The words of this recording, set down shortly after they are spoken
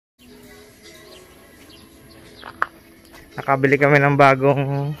Nakabili kami ng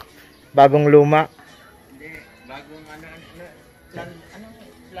bagong luma. Hindi, bagong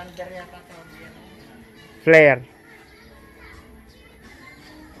plunder yata tawag yan. Flare.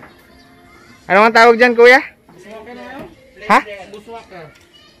 Ano ang tawag dyan, kuya? Buswaka na yun? Ha? Buswaka.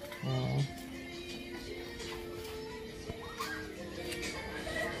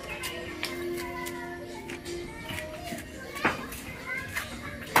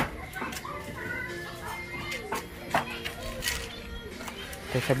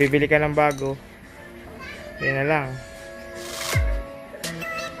 Kaysa bibili ka ng bago, yan na lang.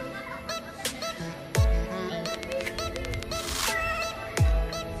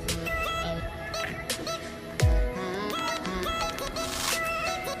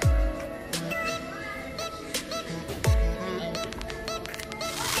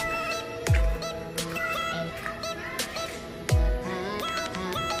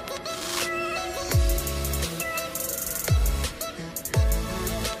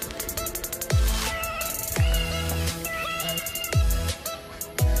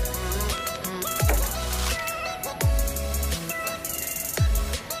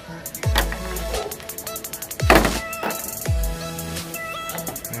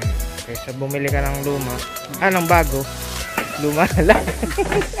 Kaysa bumili ka ng luma, ng bago, luma na lang.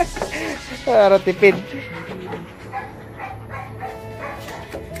 Para tipid.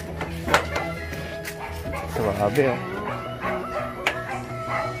 Suwabe, oh.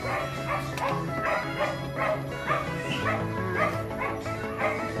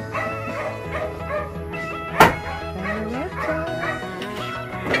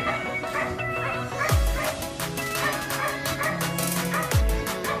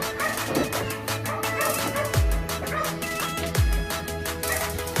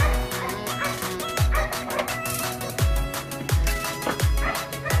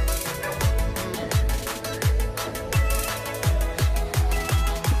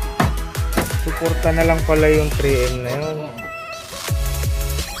 Suporta na lang pala yung 3M na yun.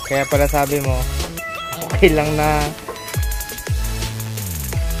 Kaya pala sabi mo, okay lang na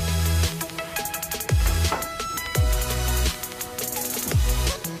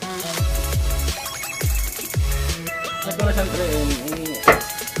Ito na siyempre,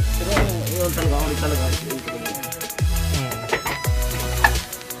 pero yun talaga, ulit talaga.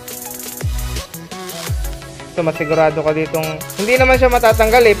 ito, masigurado ka ditong hindi naman siya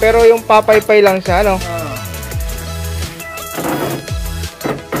matatanggal eh, pero yung papaypay lang siya, ano?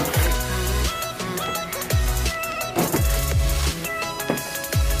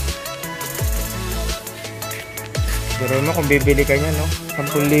 Pero mo kung bibili ka niya, no?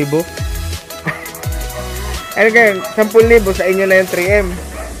 10,000. Ano kayo? 10,000 sa inyo na yung 3M.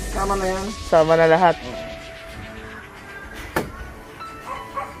 Tama na yan. Sama na lahat.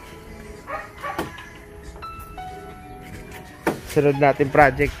 Sunod natin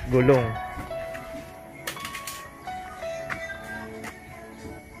project, gulong.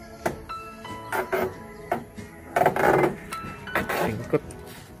 Singkot.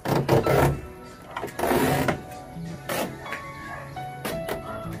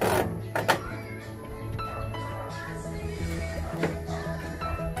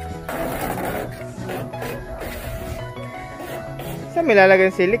 Saan may lalagay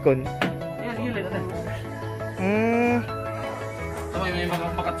ng silicone? Yan, gilid natin. Tama, may mga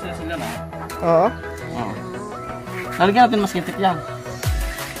pakat sila na. Oo. Oo. Lalagyan natin mas kitip yan.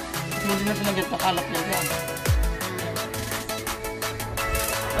 Kasi hindi natin nagit kakalap yan yan.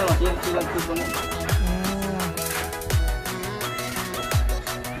 Tama, silang tubo na.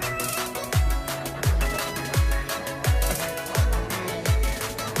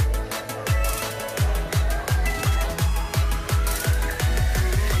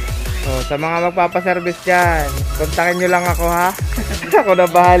 So, sa mga magpapaservice dyan, kontakin nyo lang ako, ha? Ako na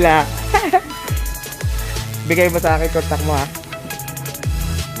bahala. Bigay mo sa akin, kontak mo, ha?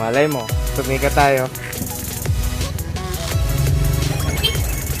 Malay mo, tumika tayo.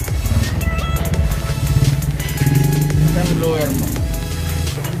 Ito yung blower mo.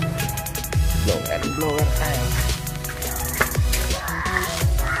 Blower tayo.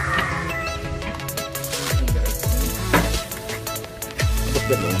 Abot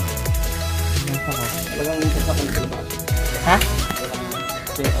ka doon. Talagang ito sa kalabas. Ha?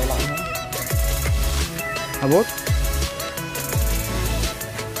 Wala ka na. Abot?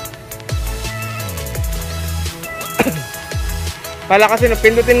 Pala kasi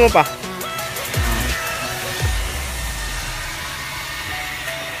napindutin mo pa.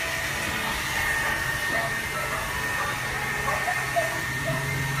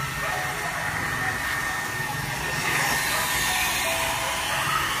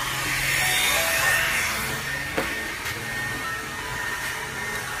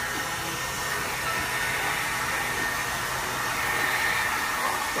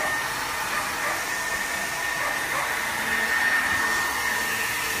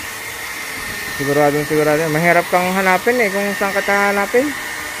 Sigurado. Mahirap kang hanapin eh kung saan ka hanapin.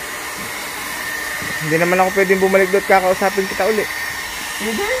 Hindi naman ako pwedeng bumalik doon, kakausapin kita uli.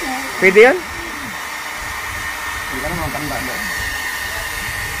 Pwede yan? Hindi ka naman tanda doon.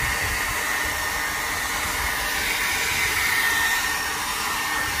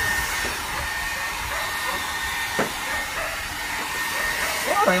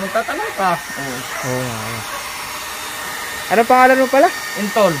 Ay, magtatanong ka. Oo nga. Ano pangalan mo pala?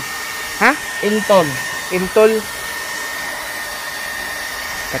 Intol. Ha? Intol. Intol.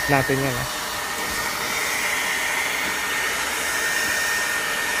 Cut natin yan ha.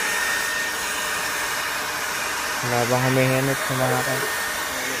 Wala bang humihinit sa mga ka?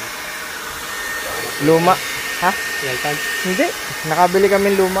 Luma. Ha? Hindi. Nakabili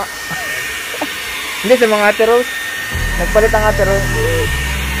kami luma. Hindi, sa mga Ate Rose. Nagpalit ang Ate Rose.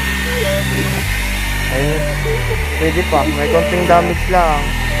 Ayun. Pwede pa. May konting damage lang.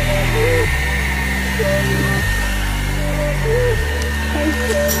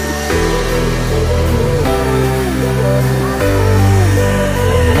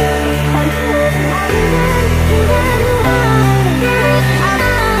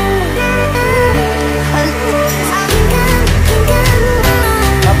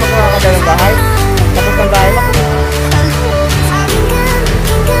 Napakakaganda ng bahay. Tapos ng bahay mo.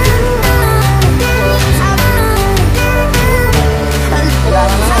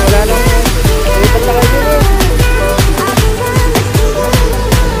 Wala nang lipat na kayo eh.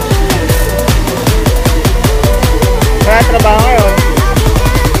 Kaya trabaho ngayon.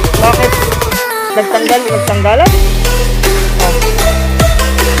 Bakit? Nagtanggalan? Oh.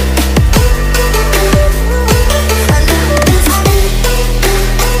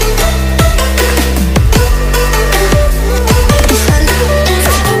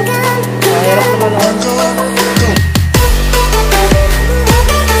 Mahirap naman ako.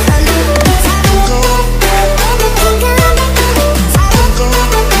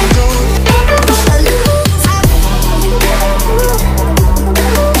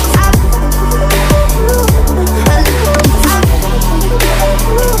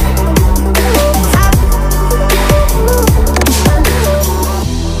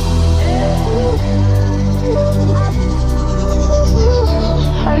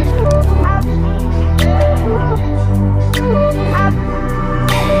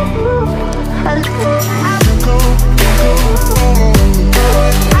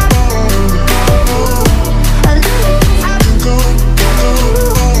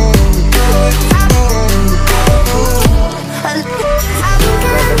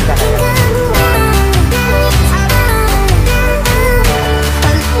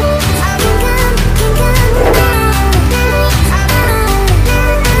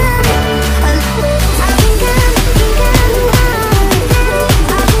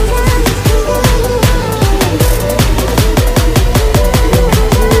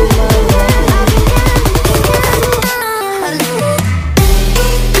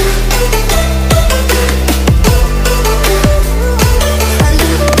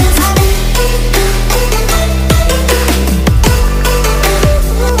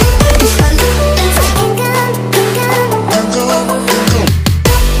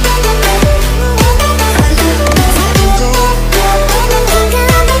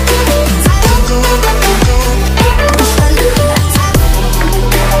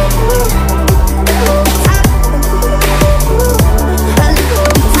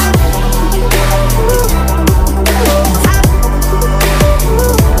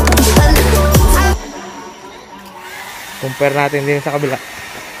 Compare natin din sa kabila.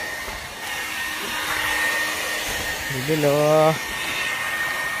 Bibilo.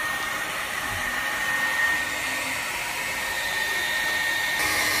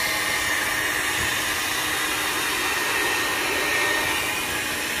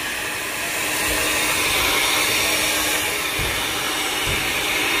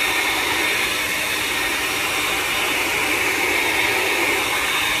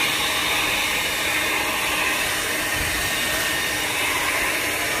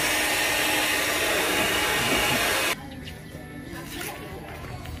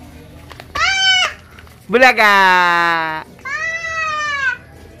 Bulaga!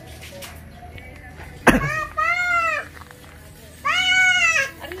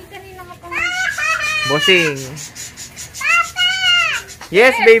 Bossing.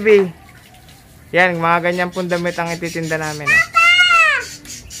 Yes, baby. Yan, mga ganyan pong damit ang ititinda namin.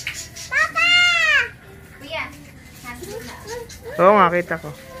 Oo nga, kita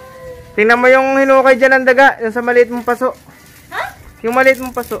ko. Tingnan mo yung hinukay dyan ng daga. Yung sa maliit mong paso. Yung maliit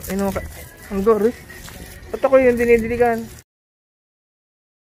mong paso. Hinukay. Ang goris. Ba't ako yung dinidiligan?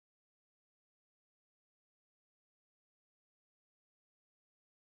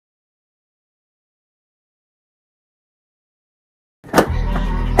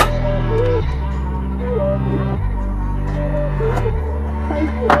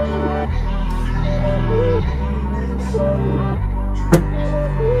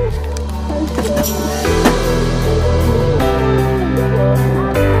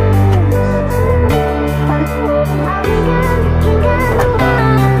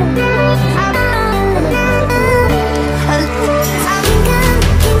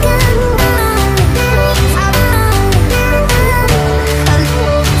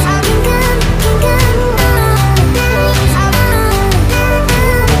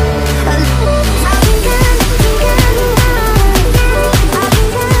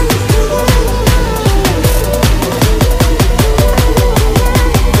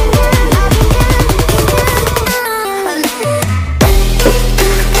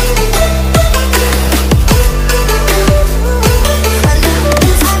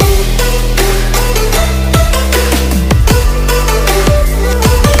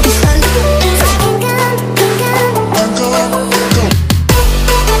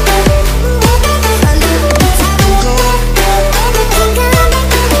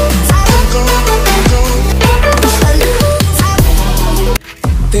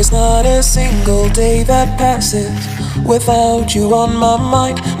 There's not a single day that passes without you on my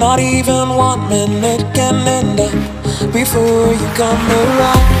mind. Not even 1 minute can end up before you come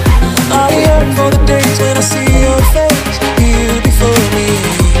around. I yearn for the days when I see your face here before me.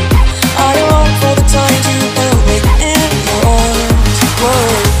 I long for the times you held me in your arms. Whoa.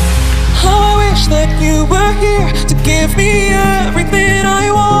 How I wish that you were here to give me everything.